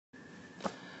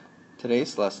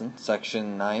Today's lesson,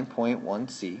 section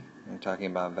 9.1c, we're talking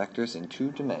about vectors in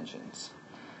two dimensions.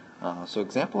 So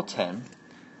example 10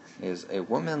 is a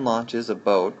woman launches a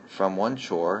boat from one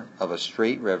shore of a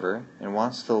straight river and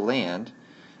wants to land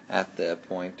at the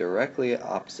point directly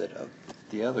opposite of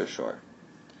the other shore.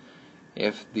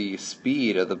 If the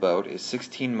speed of the boat is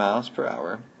 16 miles per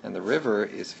hour and the river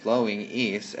is flowing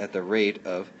east at the rate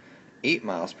of 8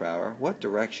 miles per hour, what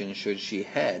direction should she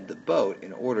head the boat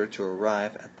in order to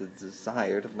arrive at the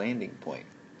desired landing point?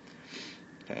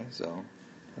 Okay, so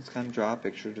let's kind of draw a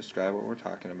picture to describe what we're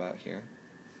talking about here.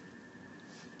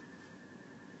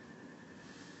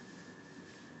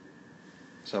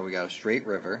 So we got a straight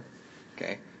river,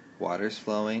 okay, water's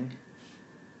flowing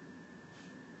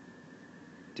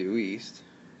due east,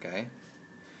 okay.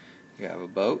 You have a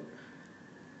boat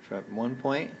from one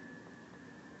point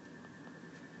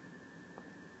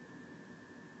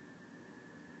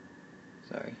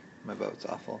Sorry, my boat's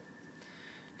awful.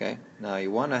 Okay, now you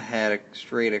want to head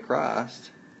straight across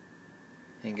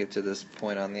and get to this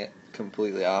point on the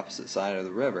completely opposite side of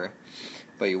the river,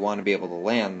 but you want to be able to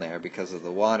land there because of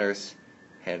the water's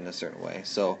heading a certain way.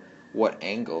 So what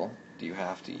angle do you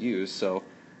have to use? So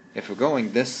if we're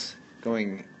going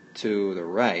to the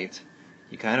right,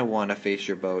 you kind of want to face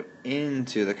your boat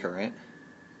into the current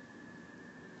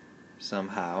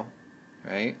somehow,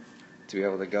 right? To be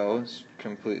able to go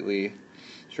completely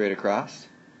straight across,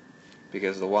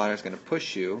 because the water is going to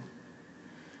push you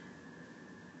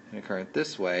in a current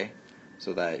this way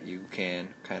so that you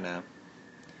can kind of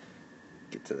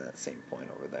get to that same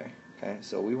point over there. Okay,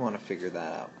 so we want to figure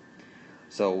that out.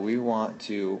 So we want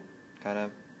to kind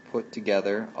of put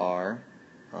together our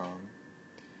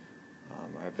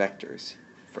vectors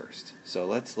first. So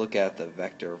let's look at the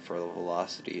vector for the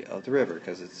velocity of the river,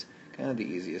 because it's kind of the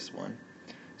easiest one.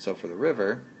 So for the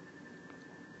river,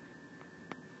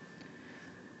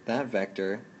 that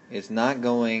vector is not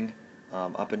going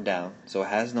up and down, so it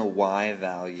has no y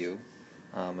value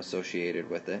associated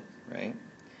with it, right?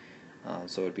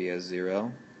 So it'd be a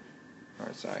 0,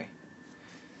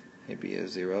 it'd be a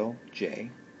 0j,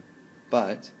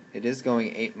 but it is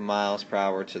going 8 miles per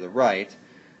hour to the right,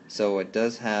 so it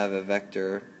does have a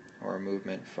vector or a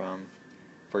movement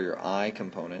for your I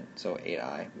component, so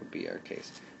 8i would be our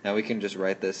case. Now we can just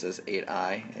write this as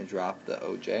 8i and drop the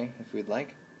oj if we'd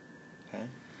like. Okay.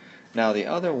 Now the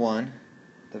other one,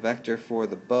 the vector for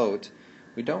the boat,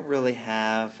 we don't really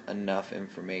have enough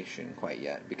information quite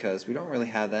yet because we don't really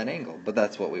have that angle, but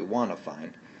that's what we want to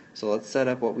find. So let's set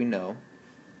up what we know.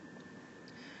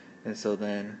 And so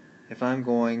then if I'm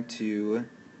going to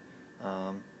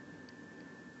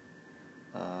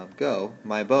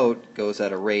my boat goes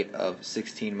at a rate of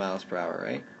 16 miles per hour,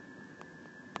 right?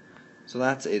 So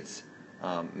that's its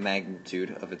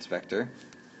magnitude of its vector.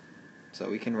 So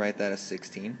we can write that as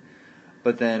 16.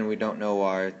 But then we don't know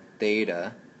our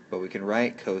theta, but we can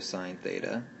write cosine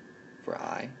theta for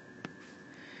I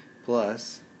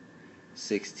plus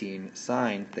 16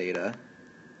 sine theta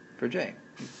for j.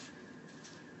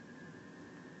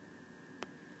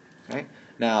 Right?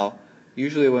 Now,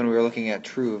 usually when we're looking at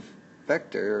true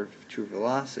vector or true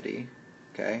velocity,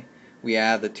 okay, we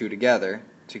add the two together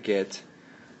to get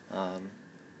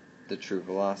the true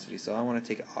velocity. So I want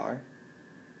to take R's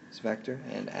vector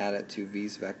and add it to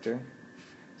V's vector.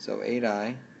 So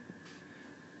 8i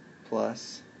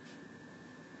plus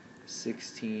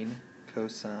 16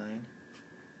 cosine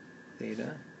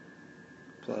theta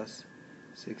plus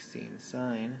 16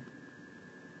 sine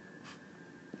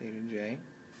theta j.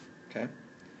 Okay,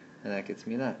 and that gets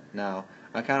me that. Now,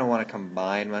 I kind of want to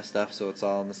combine my stuff so it's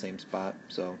all in the same spot.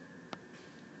 So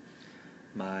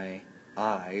my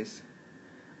i's,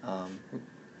 I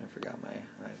forgot my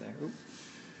I there. Oop.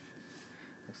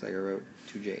 Looks like I wrote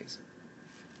 2 j's.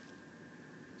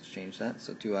 Let's change that.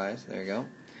 So 2 i's. There you go.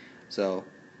 So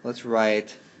let's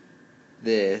write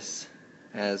this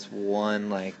as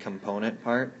one like component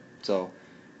part. So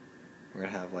we're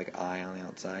gonna have like I on the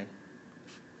outside.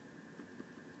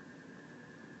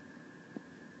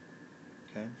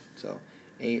 Okay. So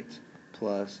 8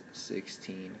 plus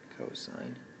 16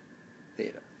 cosine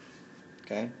theta.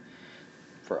 Okay.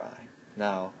 For I.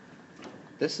 Now,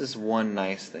 this is one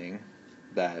nice thing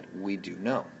that we do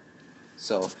know.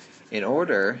 So in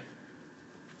order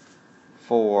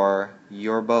for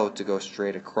your boat to go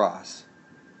straight across,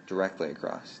 directly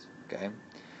across, okay,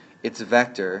 its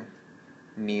vector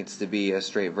needs to be a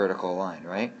straight vertical line,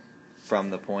 right?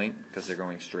 From the point, because they're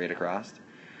going straight across.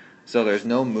 So there's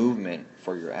no movement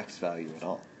for your x value at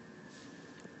all.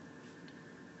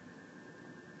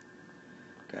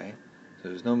 Okay? So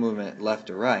there's no movement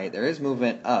left or right. There is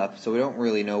movement up, so we don't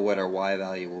really know what our y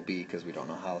value will be because we don't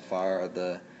know how far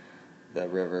the the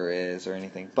river is or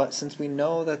anything. But since we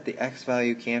know that the x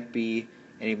value can't be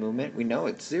any movement, we know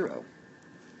it's 0.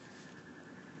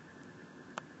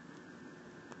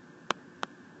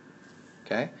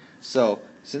 Okay? So,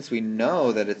 since we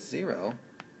know that it's 0,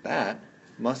 that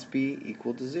must be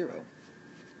equal to 0.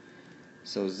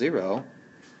 So 0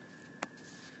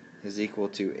 is equal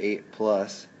to 8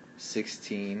 plus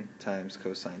 16 times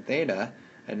cosine theta.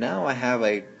 And now I have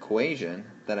an equation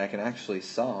that I can actually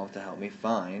solve to help me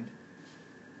find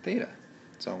theta.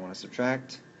 So I want to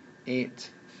subtract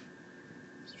 8,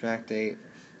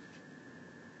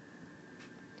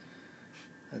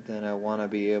 and then I want to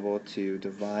be able to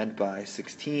divide by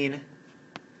 16.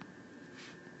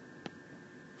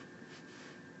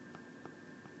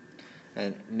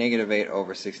 And negative 8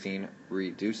 over 16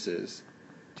 reduces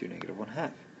to negative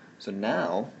 1/2. So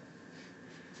now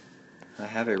I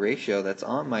have a ratio that's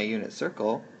on my unit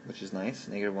circle, which is nice,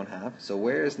 negative 1/2. So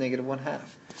where is negative 1/2?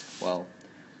 Well,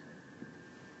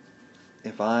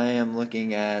 if I am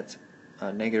looking at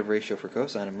a negative ratio for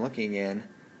cosine, I'm looking in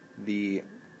the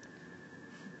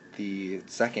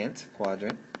second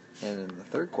quadrant and in the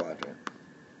third quadrant.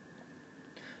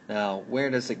 Now, where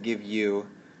does it give you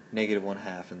negative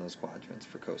 1/2 in those quadrants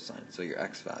for cosine? So your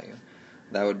x value.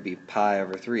 That would be pi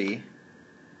over 3.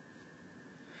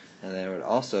 And then it would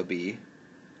also be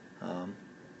 2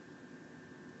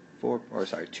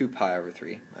 pi over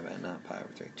 3. My bad, not pi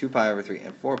over 3. 2 pi over 3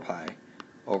 and 4 pi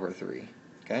over 3.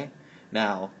 Okay?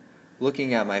 Now,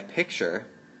 looking at my picture,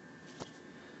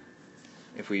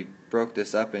 if we broke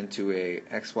this up into a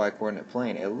xy coordinate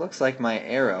plane, it looks like my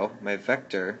arrow, my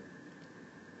vector,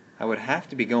 I would have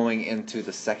to be going into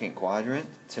the second quadrant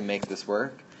to make this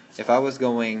work. If I was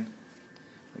going,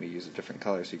 let me use a different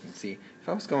color so you can see. If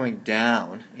I was going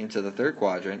down into the third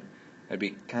quadrant, I'd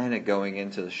be kind of going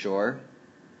into the shore,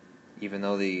 even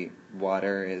though the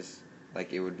water is,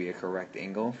 like, it would be a correct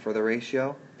angle for the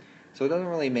ratio. So it doesn't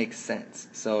really make sense.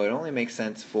 So it only makes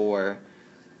sense for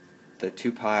the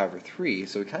 2 pi over 3,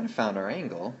 so we kind of found our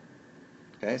angle.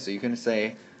 Okay, so you can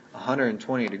say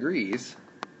 120 degrees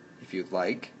if you'd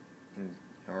like,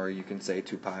 or you can say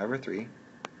 2 pi over 3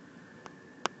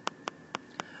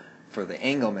 for the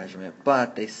angle measurement,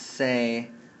 but they say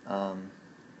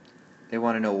they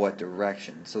want to know what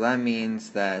direction. So that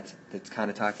means that it's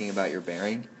kind of talking about your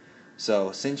bearing.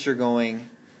 So since you're going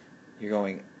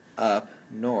up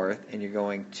north and you're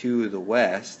going to the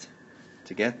west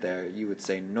to get there, you would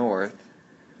say north,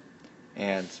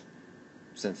 and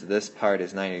since this part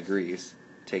is 90 degrees,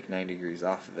 take 90 degrees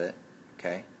off of it,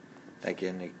 okay?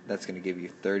 That's going to give you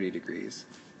 30 degrees.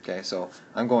 Okay, so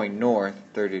I'm going north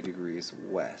 30 degrees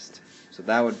west. So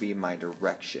that would be my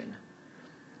direction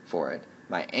for it.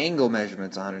 My angle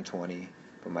measurement's 120,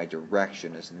 but my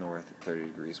direction is north 30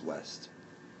 degrees west.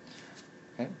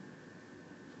 Okay?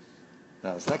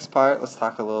 Now this next part, let's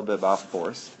talk a little bit about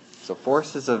force. So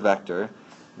force is a vector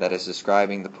that is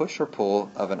describing the push or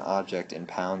pull of an object in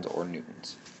pounds or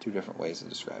newtons. Two different ways of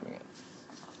describing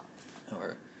it,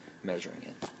 or measuring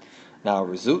it. Now,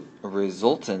 a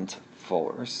resultant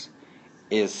force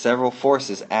is several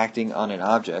forces acting on an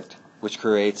object, which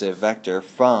creates a vector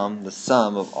from the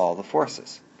sum of all the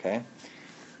forces. Okay?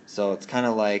 So it's kind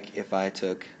of like if I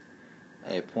took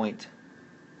a point,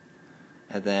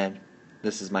 and then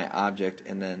this is my object,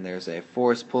 and then there's a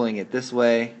force pulling it this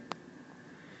way,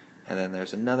 and then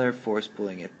there's another force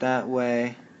pulling it that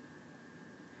way.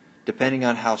 Depending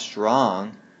on how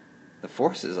strong the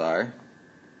forces are,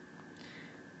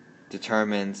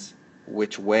 determines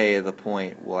which way the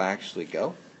point will actually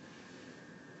go.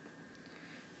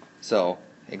 So,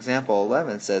 example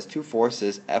 11 says two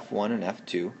forces, F1 and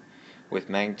F2, with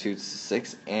magnitudes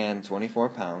 6 and 24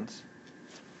 pounds,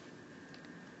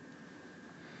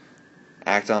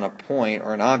 act on a point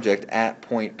or an object at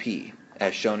point P,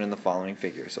 as shown in the following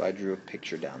figure. So I drew a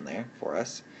picture down there for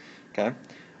us. Okay?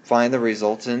 Find the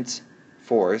resultant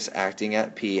force acting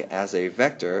at P as a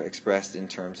vector expressed in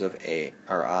terms of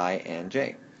I and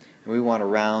J. And we want to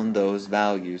round those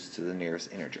values to the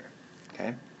nearest integer.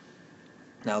 Okay?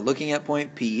 Now looking at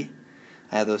point P,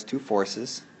 I have those two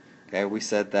forces. Okay, we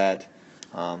said that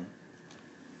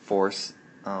force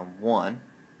 1,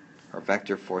 or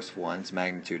vector force 1's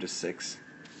magnitude is 6,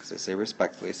 because I say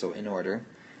respectively, so in order,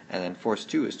 and then force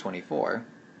 2 is 24.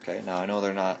 Okay, now I know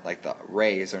they're not, like the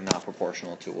rays are not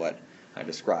proportional to what I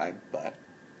described, but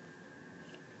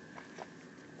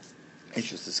it's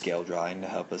just a scale drawing to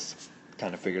help us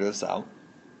kind of figure this out.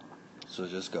 So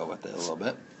just go with it a little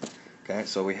bit. Okay,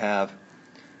 so we have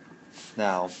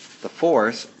now the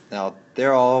force. Now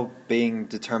they're all being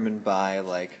determined by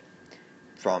like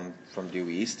from due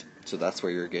east, so that's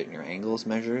where you're getting your angles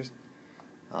measured.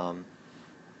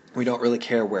 we don't really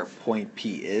care where point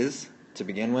P is to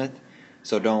begin with,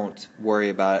 so don't worry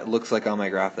about it. It looks like on my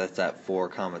graph that's at 4,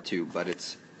 2, but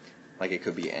it's like it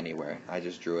could be anywhere. I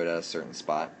just drew it at a certain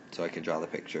spot so I could draw the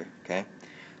picture. Okay,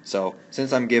 so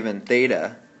since I'm given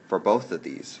theta for both of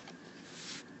these,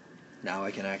 now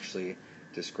I can actually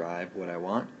describe what I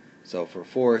want. So for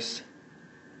force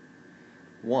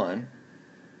 1,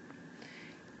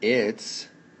 its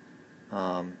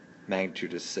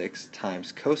magnitude is 6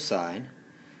 times cosine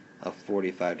of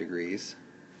 45 degrees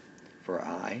for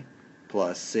I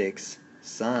plus 6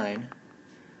 sine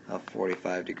of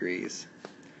 45 degrees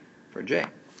for J.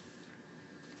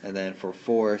 And then for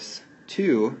force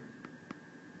 2,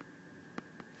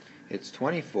 it's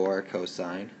 24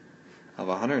 cosine of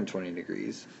 120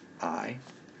 degrees I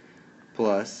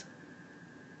plus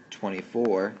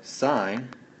 24 sine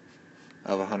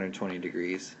of 120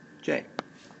 degrees J.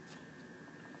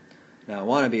 Now I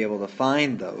want to be able to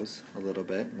find those a little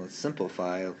bit. Let's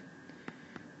simplify.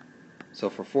 So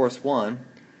for force 1,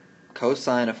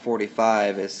 cosine of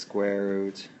 45 is square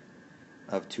root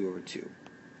of 2 over 2.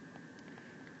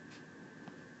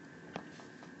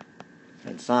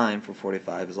 And sine for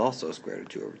 45 is also square root of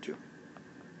 2 over 2.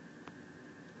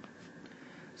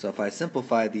 So if I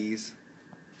simplify these,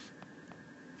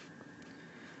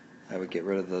 I would get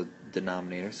rid of the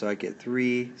denominator. So I get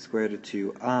 3 square root of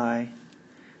 2i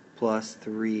plus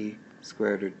 3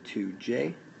 square root of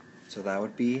 2j. So that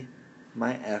would be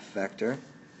my F vector.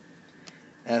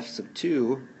 F sub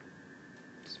 2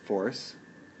 is force.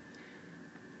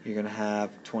 You're going to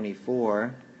have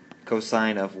 24.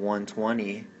 Cosine of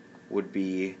 120 would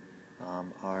be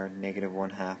our negative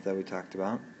 1/2 that we talked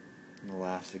about in the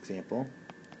last example.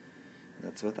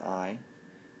 That's with I.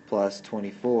 Plus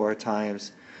 24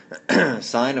 times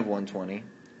sine of 120,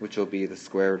 which will be the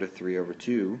square root of 3 over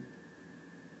 2.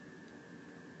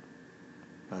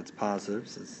 That's positive,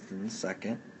 so it's in the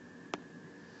second.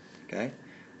 Okay,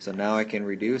 so now I can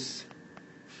reduce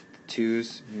the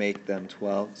 2's, make them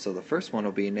 12. So the first one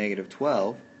will be negative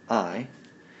 12i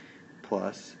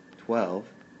plus 12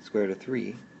 square root of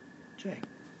 3j.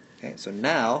 Okay, so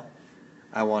now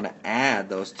I want to add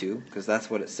those two, because that's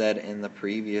what it said in the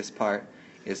previous part,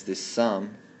 is the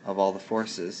sum of all the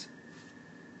forces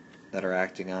that are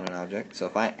acting on an object. So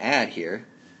if I add here,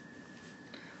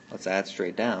 let's add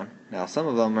straight down. Now some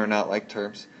of them are not like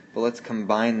terms, but let's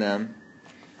combine them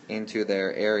into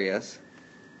their areas.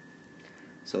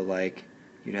 So like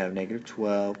you'd have negative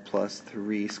 12 plus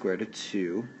 3 square root of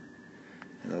 2,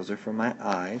 and those are for my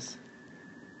i's,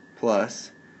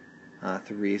 plus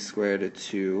 3 square root of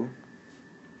 2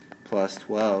 plus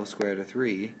 12 square root of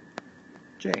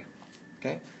 3j.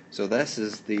 Okay, so this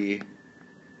is the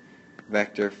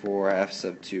vector for f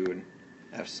sub 2 and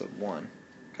f sub 1,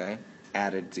 okay,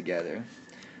 added together.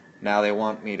 Now they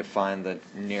want me to find the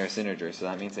nearest integer, so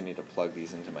that means I need to plug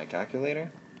these into my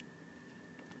calculator.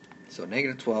 So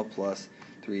negative 12 plus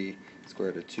 3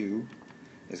 square root of 2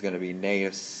 is going to be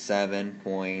negative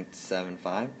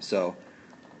 7.75. So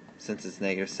since it's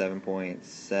negative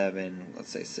 7.7, let's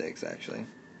say 6 actually,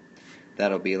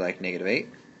 that'll be like negative 8.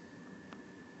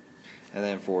 And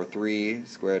then for 3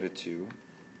 square root of 2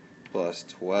 plus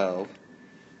 12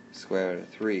 square root of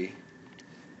 3,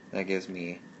 that gives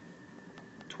me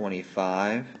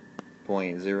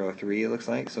 25.03 it looks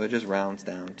like. So it just rounds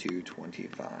down to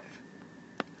 25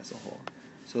 as a whole.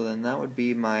 So then that would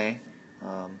be my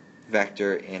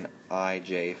vector in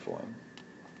IJ form.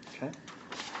 Okay?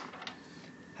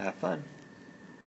 Have fun.